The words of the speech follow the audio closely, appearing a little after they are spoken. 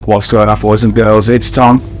What's going on, boys and girls? It's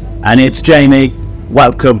Tom. And it's Jamie.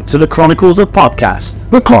 Welcome to the Chronicles of Podcast.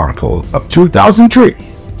 The Chronicle of 2003,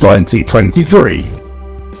 2023.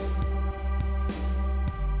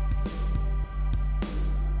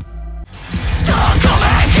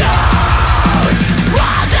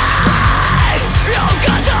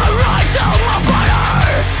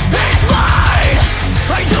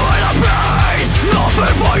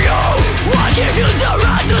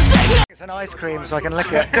 It's an ice cream so I can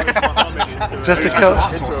lick it. Just to kill.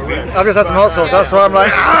 I've just had some hot sauce, that's why I'm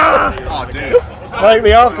like, Oh, dude. like the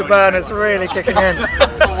afterburn is really kicking in.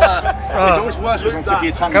 It's the worst. It's always worse when it's on tip of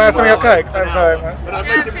your tongue. Can I have some of your Coke? I'm sorry.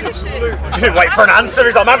 Yeah, finish it. Didn't wait for an answer,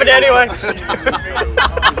 he's like, I'm having it anyway.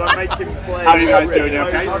 How are you guys doing? You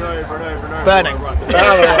okay? Burning. Do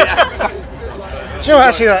you know what,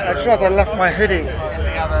 actually, I just realised I left my hoodie.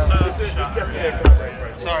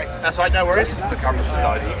 Sorry. That's right, no worries. The camera just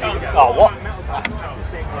died. Oh, what?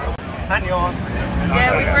 And yours.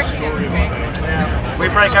 Yeah, we're breaking everything. We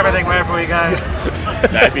break everything wherever we go.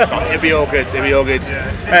 No, it'll be fun. It'll be all good. It'll be all good.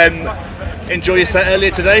 Enjoy your set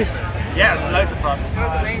earlier today? Yeah, it's loads of fun. It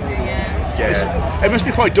was amazing, yeah. Yes. It must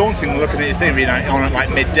be quite daunting looking at your thing, you know, on like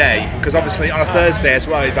midday, because obviously on a Thursday as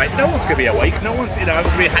well, like no one's going to be awake, no one's, you know,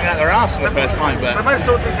 everyone's going to be hanging out their arse for the first time. The But most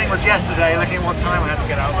daunting thing was yesterday, looking at what time I had to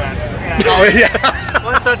get out of bed. oh yeah.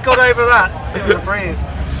 Once I'd got over that, it was a breeze.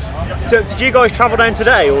 So, did you guys travel down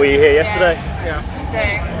today, or were you here yesterday? Yeah.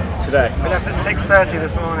 Today. We left at 6:30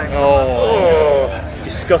 this morning. Oh,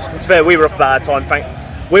 disgusting. To be fair, we were up about our time.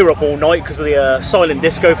 We were up all night because of the silent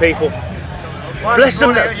disco people. Why bless this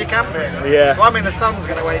them. morning you camping? Yeah. Well, I mean, the sun's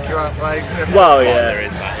going to wake you up. Like, Well, yeah. there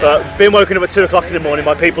is that, yeah. But being woken up at 2 o'clock in the morning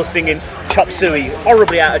by people singing Chop Suey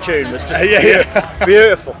horribly out of tune was just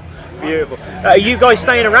beautiful. Beautiful. Are you guys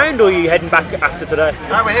staying around, or are you heading back after today?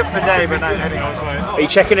 No, we're here for the day, but not heading off. Are you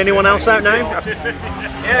checking anyone else out now?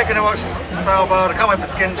 Yeah, going to watch Spellbound. I can't wait for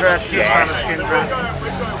Skindred. Huge fan of Skindred.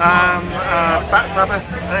 Bat Sabbath.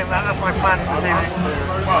 I think that's my plan for this evening.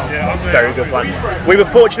 Very good plan. We were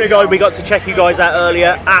fortunate, guys. We got to check you guys out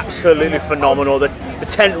earlier. Absolutely phenomenal. The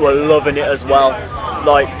tent were loving it as well.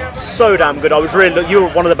 Like, so damn good. I was really. You were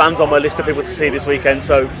one of the bands on my list of people to see this weekend.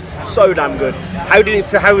 So damn good.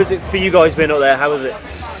 How was it for you guys being up there? How was it?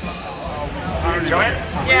 You enjoy it?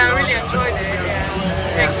 Yeah, I really enjoyed it,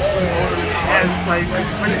 yeah. Thanks. Yeah, it's like,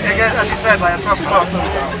 again, as you said, like at 12 o'clock, you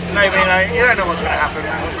don't know what's going to happen.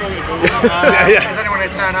 Is anyone going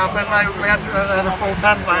to turn up? And like, we had a full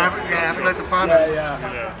tent, like, having loads of fun.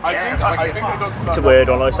 It's wicked. It's a weird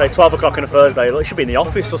one. Like I say, 12 o'clock on a Thursday. Like, you should be in the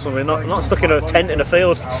office or something. Not stuck in a tent in a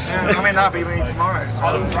field. Yeah, I mean, that'll be me tomorrow. So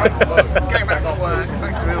going back to work,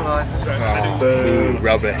 back to real life. Boo,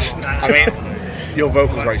 rubbish. I mean, your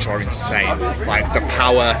vocals, Rachel, are insane. Like the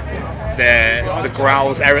power, the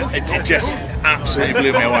growls, it just absolutely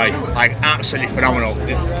blew me away. Like absolutely phenomenal.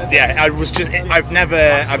 I've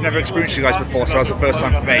never experienced you guys before, so that was the first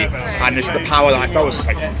time for me. And just the power that I felt was just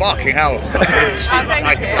like fucking hell,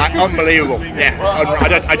 like unbelievable. Yeah,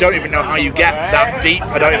 I don't even know how you get that deep.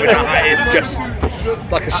 I don't even know how it is. Just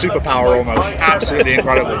like a superpower almost. Absolutely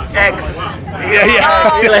incredible. Eggs.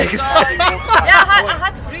 Yeah. Legs. Yeah, I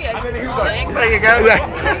had 3 eggs this morning. There you go.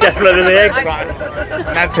 Definitely the eggs.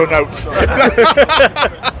 Mental notes.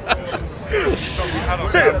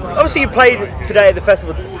 So, obviously you played today at the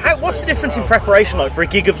festival. What's the difference in preparation like for a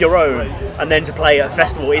gig of your own and then to play at a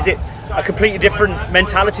festival? Is it a completely different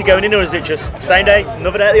mentality going in, or is it just same day,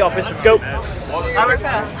 another day at the office, let's go?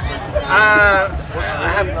 I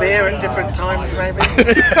have beer at different times, maybe.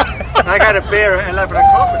 I got a beer at 11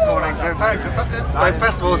 o'clock this morning, so in fact, like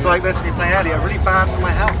festivals like this when you play early are really bad for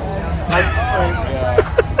my health.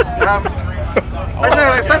 I don't know,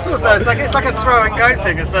 like festivals though, it's like a throw and go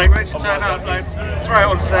thing. It's like, ready to turn up, like throw it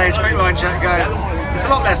on stage, quick line check, go. It's a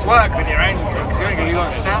lot less work than your own thing, because you've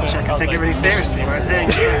got to sound check and take it really seriously, whereas here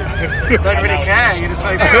you don't really care, you just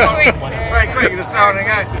like, it's very quick, you just throw it and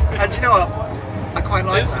go. And do you know what? I quite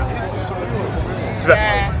like that.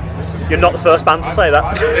 Yeah. You're not the first band to say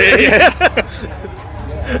that.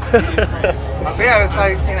 But yeah, it's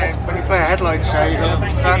like, you know, when you play a headline show, you've got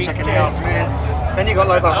a sound check in the afternoon, then you've got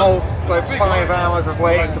like the whole 5 hours of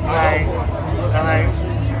waiting to play, and like,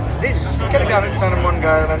 it's easy, just get it done in one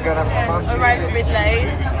go and then go and have some fun. Arrived a bit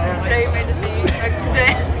late, but I immediately back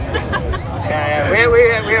today.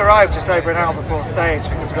 We arrived just over an hour before stage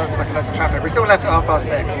because we got stuck in loads of traffic. We still left at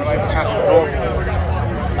 6:30, but like, the traffic was awful.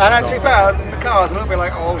 And to be fair, in the cars, a little bit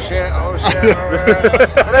like, oh shit.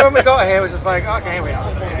 And then when we got here, it was just like, okay, here we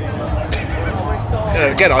are, let's go.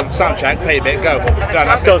 Get on, sound check, pay a bit, go.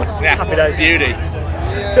 That's Done. Yeah, Happy days. Beauty.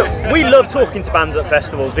 So we love talking to bands at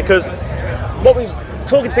festivals because what we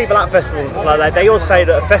talking to people at festivals and stuff like that, they all say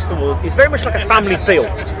that a festival is very much like a family feel.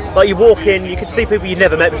 Like you walk in, you can see people you've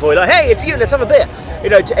never met before. You're like, hey, it's you, let's have a beer. You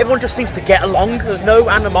know, everyone just seems to get along. There's no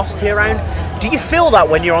animosity around. Do you feel that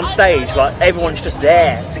when you're on stage? Like everyone's just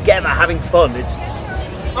there together, having fun. It's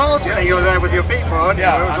well, ultimately, you're there with your people, aren't you?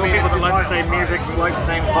 It's all people that like the same music, like the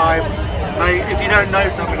same vibe. Like, if you don't know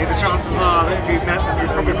somebody, the chances are that if you met them,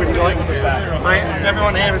 you'd probably really like them. Like,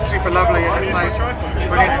 everyone here is super lovely, and it's like a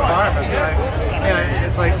brilliant environment. Like, you know,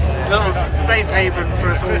 it's like a little safe haven for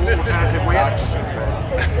us all alternative weirdos, I suppose.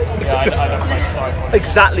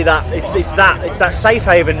 Exactly that. It's that safe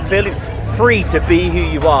haven, feeling free to be who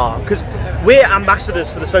you are. Because we're ambassadors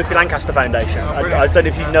for the Sophie Lancaster Foundation. I don't know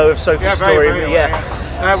if you know of Sophie's story.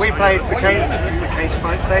 We played the Cage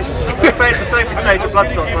Fight stage. We played the Sophie stage at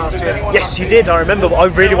Bloodstock last year. Yes, you did. I remember. I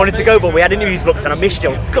really wanted to go, but we had interviews booked and I missed you.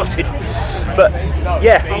 I was gutted. But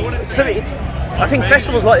yeah, so I think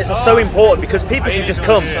festivals like this are so important because people can just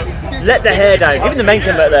come, let their hair down. Even the men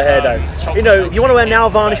can let their hair down. You know, if you want to wear nail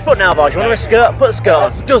varnish, put nail varnish. You want to wear a skirt, put a skirt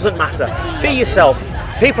on. Doesn't matter. Be yourself.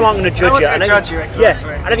 People aren't going to judge you. No one's going to judge you, exactly.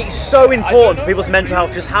 Yeah, and I think it's so important for people's mental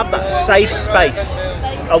health. Just have that safe space,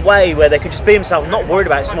 a way where they can just be themselves, not worried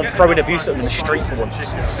about someone throwing abuse at them in the street for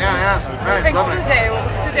once. Yeah. I think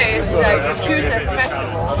today is like the cutest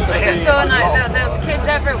festival. It's so nice. There's kids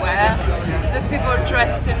everywhere. There's people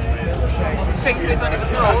dressed in things we don't even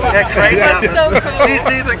know. Yeah, crazy. That's so cool. Did you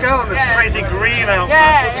see the girl in this crazy green outfit?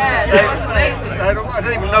 Yeah, that was amazing. I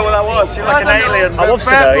don't even know what that was. She looked like an alien. I want to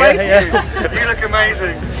Fair know, play yeah. to you. You look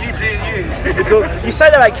amazing. You do you. You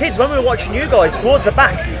say that about kids. When we were watching you guys, towards the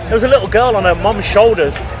back, there was a little girl on her mum's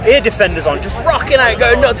shoulders, ear defenders on, just rocking out,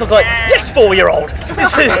 going nuts. I was like, yes, 4-year-old.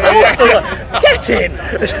 This is awesome. Like, get in.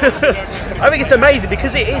 I think it's amazing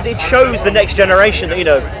because it shows the next generation that, you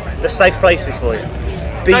know, the safe places for you.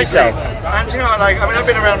 Be yourself. And do you know what, like, I mean, I've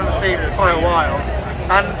been around in the scene for quite a while,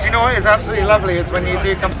 and do you know what is absolutely lovely is when you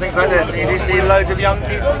do come to things like this and you do see loads of young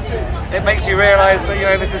people, it makes you realise that, you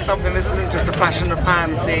know, this isn't just a flash in the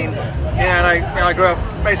pan scene. You know, like, I grew up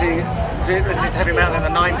basically listening to heavy metal in the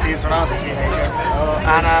 90s when I was a teenager,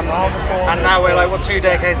 and now we're like, 2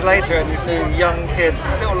 decades later, and you see young kids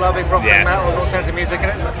still loving rock and metal and alternative music,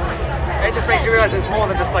 and it just makes you realise it's more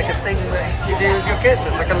than just like a thing that you do as your kids.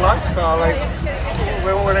 It's like a lifestyle. Like,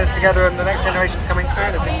 we're all in this together, and the next generation's coming through,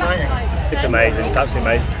 and it's exciting. It's amazing. It's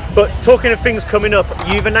absolutely amazing. But talking of things coming up,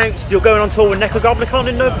 you've announced you're going on tour with Necrogoblicon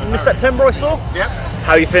in September, I saw. Yep.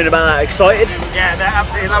 How are you feeling about that? Excited? Yeah, they're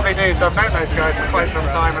absolutely lovely dudes. I've known those guys for quite some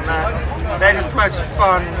time, and they're just the most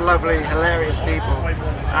fun, lovely, hilarious people.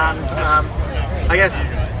 And I guess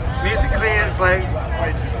musically, it's like,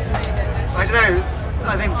 I don't know.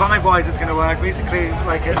 I think vibe-wise it's going to work. Musically,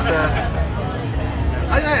 like it's,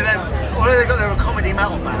 I don't know, although they're a comedy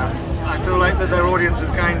metal band, I feel like that their audience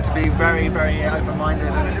is going to be very, very open-minded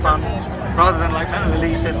and fun, rather than like metal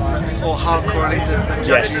elitists or hardcore elitists that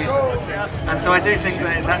judge you. And so I do think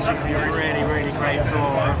that it's actually going to be a really, really great tour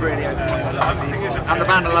of really open-minded lovely people. And the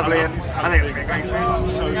band are lovely, and I think it's going to be a great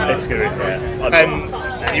experience. It's good,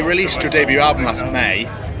 yeah. You released your debut album last May.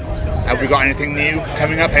 Have we got anything new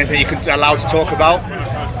coming up? Anything you could allow to talk about?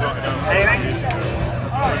 Anything?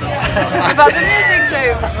 About the music,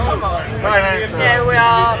 James. Come on. So. Yeah, we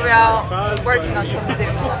are working on some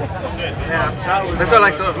demos. Yeah, they've got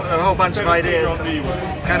like sort of a whole bunch of ideas. And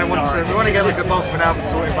kind of we want to get like a bulk of an album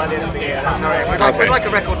sorted by the end of the year. That's how we'd like a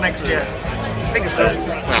record next year. Fingers crossed.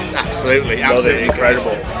 Absolutely,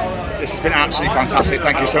 Incredible. This has been absolutely fantastic.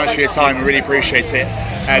 Thank you so much for your time. We really appreciate it,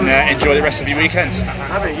 and enjoy the rest of your weekend.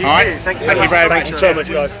 Have it. You All too. right? Thank you. Thank you very much. Thank you so much,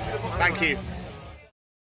 guys. Thank you.